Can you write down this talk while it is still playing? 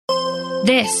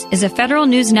This is a Federal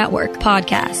News Network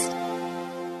podcast.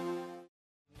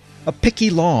 A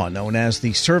picky law known as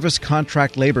the Service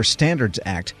Contract Labor Standards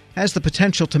Act has the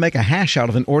potential to make a hash out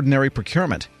of an ordinary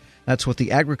procurement. That's what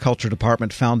the Agriculture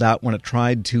Department found out when it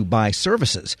tried to buy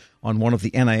services on one of the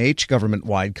NIH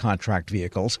government-wide contract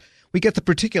vehicles. We get the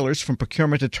particulars from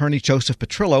procurement attorney Joseph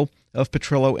Petrillo of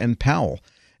Petrillo & Powell.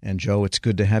 And, Joe, it's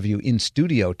good to have you in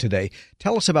studio today.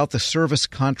 Tell us about the Service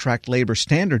Contract Labor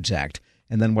Standards Act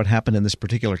and then what happened in this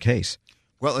particular case.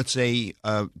 Well, it's a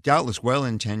doubtless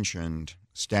well-intentioned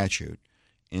statute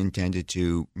intended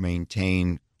to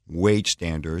maintain wage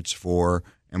standards for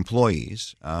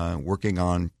employees working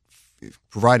on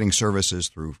providing services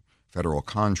through federal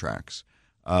contracts.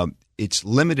 It's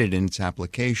limited in its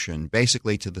application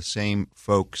basically to the same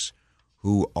folks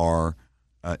who are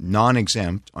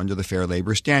non-exempt under the Fair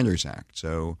Labor Standards Act,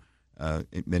 so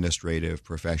administrative,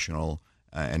 professional,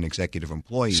 and executive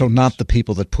employees. So not the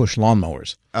people that push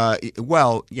lawnmowers.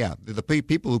 Well, yeah, the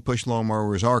people who push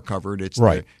lawnmowers are covered. It's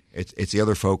right. It's the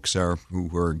other folks who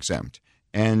are exempt.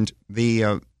 And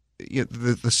the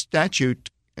statute,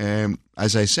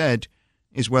 as I said,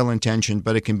 is well-intentioned,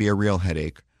 but it can be a real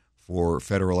headache for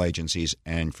federal agencies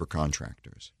and for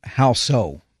contractors. How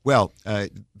so? Well,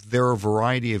 there are a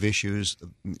variety of issues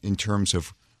in terms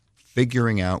of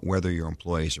figuring out whether your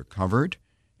employees are covered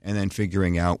and then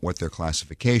figuring out what their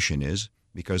classification is,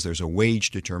 because there's a wage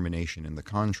determination in the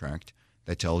contract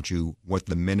that tells you what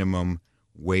the minimum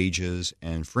wages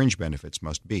and fringe benefits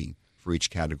must be for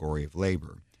each category of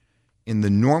labor. In the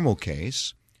normal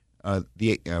case,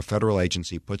 the federal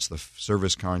agency puts the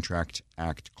Service Contract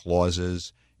Act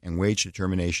clauses and wage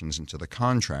determinations into the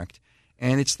contract,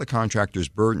 and it's the contractor's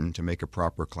burden to make a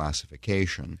proper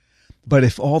classification. But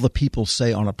if all the people,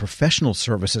 say, on a professional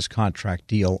services contract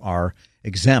deal are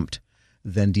exempt,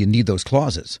 then do you need those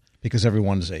clauses? Because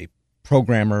everyone's a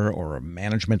programmer or a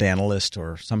management analyst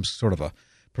or some sort of a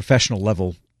professional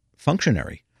level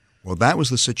functionary. Well, that was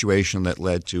the situation that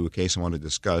led to a case I want to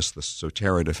discuss, the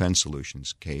Sotera Defense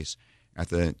Solutions case at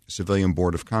the Civilian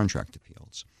Board of Contract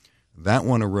Appeals. That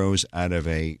one arose out of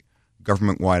a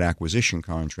government-wide acquisition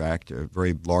contract, a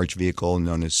very large vehicle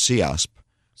known as CIOSP.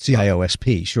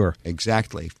 CIOSP, sure.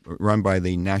 Exactly, run by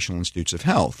the National Institutes of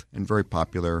Health, and very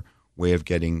popular way of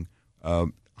getting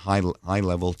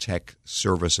high-level tech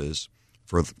services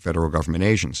for federal government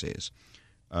agencies.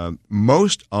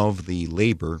 Most of the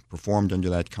labor performed under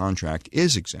that contract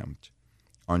is exempt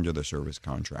under the Service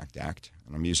Contract Act,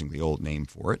 and I'm using the old name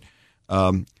for it,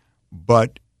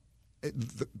 but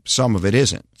some of it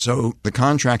isn't. So the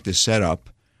contract is set up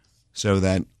so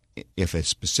that if a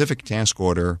specific task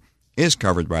order is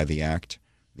covered by the Act,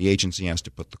 the agency has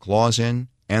to put the clause in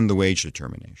and the wage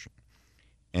determination.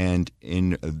 And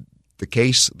in the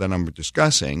case that I'm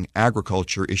discussing,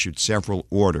 Agriculture issued several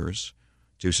orders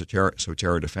to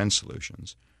Sotera Defense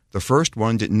Solutions. The first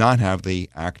one did not have the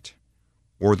Act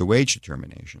or the wage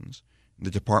determinations.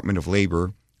 The Department of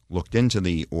Labor looked into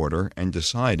the order and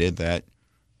decided that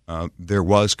there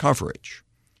was coverage.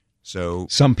 So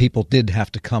some people did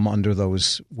have to come under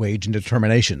those wage and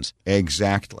determinations.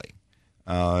 Exactly.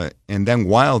 And then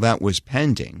while that was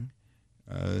pending,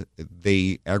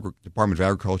 the Department of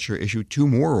Agriculture issued two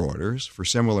more orders for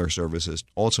similar services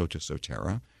also to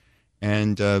Sotera.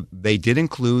 And they did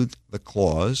include the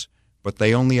clause, but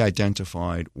they only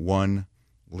identified one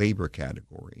labor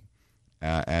category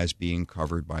as being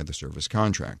covered by the Service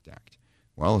Contract Act.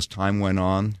 Well, as time went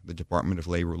on, the Department of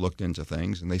Labor looked into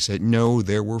things, and they said, no,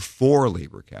 there were four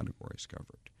labor categories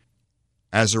covered.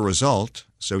 As a result,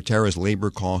 Sotera's labor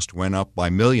cost went up by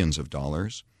millions of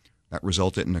dollars. That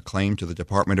resulted in a claim to the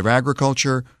Department of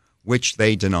Agriculture, which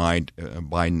they denied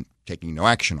by taking no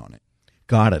action on it.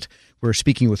 Got it. We're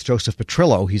speaking with Joseph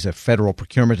Petrillo. He's a federal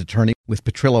procurement attorney with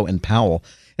Petrillo & Powell.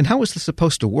 And how is this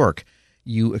supposed to work?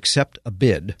 You accept a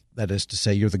bid, that is to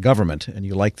say you're the government, and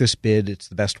you like this bid, it's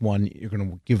the best one, you're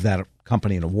going to give that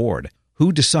company an award.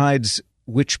 Who decides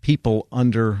which people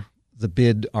under the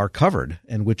bid are covered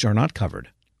and which are not covered?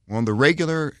 Well, in the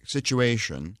regular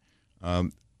situation,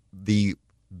 the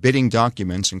bidding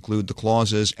documents include the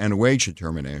clauses and a wage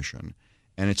determination,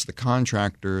 and it's the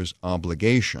contractor's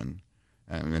obligation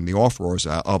and the offeror's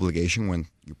obligation when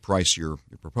you price your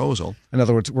proposal. In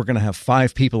other words, we're going to have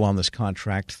 5 people on this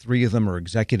contract. 3 of them are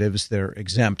executives. They're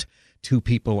exempt. 2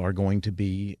 people are going to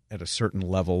be at a certain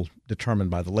level determined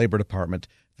by the Labor Department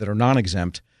that are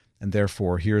non-exempt, and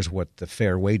therefore here's what the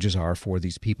fair wages are for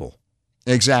these people.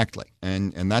 Exactly.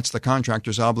 And that's the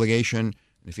contractor's obligation.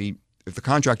 If the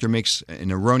contractor makes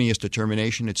an erroneous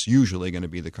determination, it's usually going to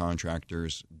be the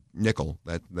contractor's nickel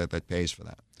that pays for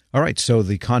that. All right, so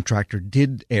the contractor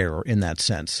did err in that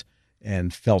sense.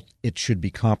 and felt it should be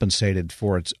compensated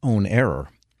for its own error.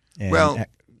 And well,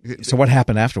 so what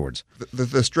happened afterwards?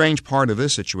 The strange part of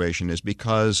this situation is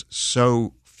because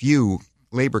so few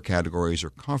labor categories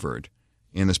are covered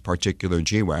in this particular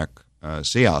GWAC,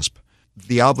 CIOSP,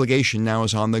 the obligation now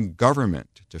is on the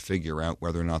government to figure out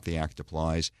whether or not the act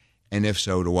applies, and if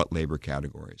so, to what labor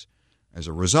categories. As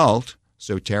a result,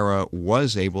 Soterra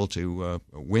was able to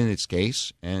win its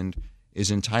case and is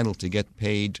entitled to get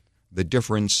paid the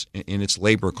difference in its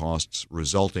labor costs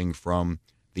resulting from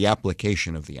the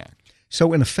application of the act.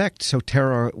 So in effect,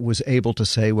 Soterra was able to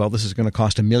say, well, this is going to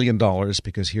cost $1 million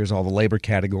because here's all the labor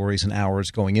categories and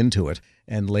hours going into it.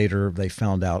 And later they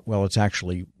found out, well, it's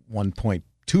actually $1.2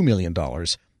 million,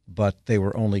 but they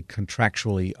were only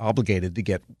contractually obligated to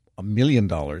get $1 million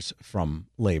from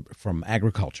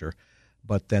agriculture.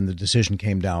 But then the decision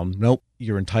came down, nope,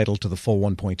 you're entitled to the full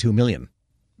 $1.2 million.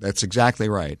 That's exactly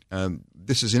right.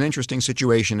 This is an interesting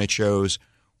situation. It shows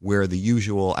where the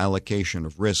usual allocation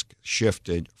of risk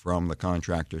shifted from the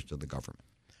contractors to the government.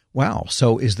 Wow.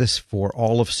 So is this for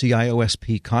all of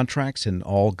CIOSP contracts and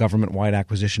all government-wide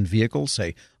acquisition vehicles,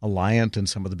 say Alliant and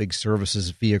some of the big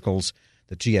services vehicles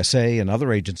that GSA and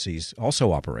other agencies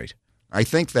also operate? I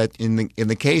think that in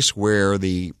the case where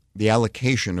the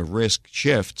allocation of risk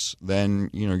shifts, then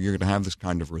you're going to have this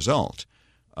kind of result.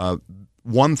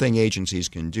 One thing agencies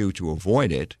can do to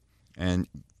avoid it, and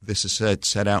this is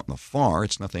set out in the FAR,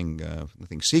 it's nothing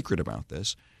secret about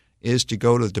this, is to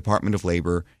go to the Department of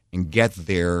Labor and get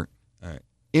their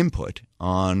input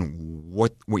on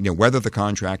whether the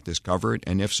contract is covered,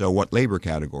 and if so, what labor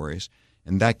categories,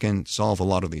 and that can solve a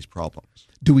lot of these problems.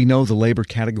 Do we know the labor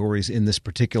categories in this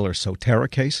particular Soterra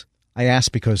case? I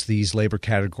ask because these labor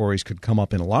categories could come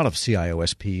up in a lot of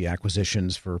CIOSP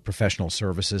acquisitions for professional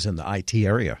services in the IT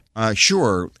area.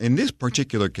 Sure. In this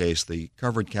particular case, the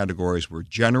covered categories were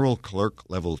General Clerk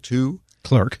Level 2.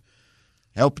 Clerk.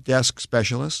 Help Desk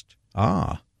Specialist.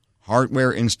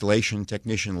 Hardware Installation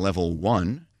Technician Level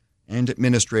 1. And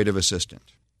Administrative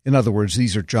Assistant. In other words,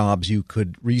 these are jobs you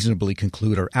could reasonably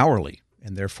conclude are hourly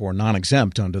and therefore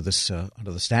non-exempt under the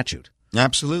statute.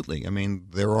 Absolutely. I mean,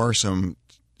 there are some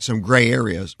gray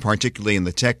areas, particularly in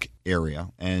the tech area,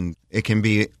 and it can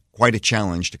be quite a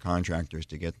challenge to contractors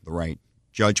to get the right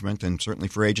judgment, and certainly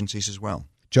for agencies as well.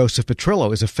 Joseph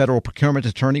Petrillo is a federal procurement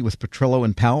attorney with Petrillo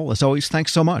and Powell. As always,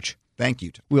 thanks so much. Thank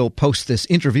you. We'll post this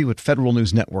interview at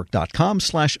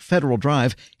federalnewsnetwork.com/Federal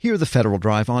Drive. Hear the Federal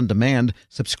Drive on demand.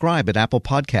 Subscribe at Apple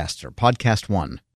Podcasts or Podcast One.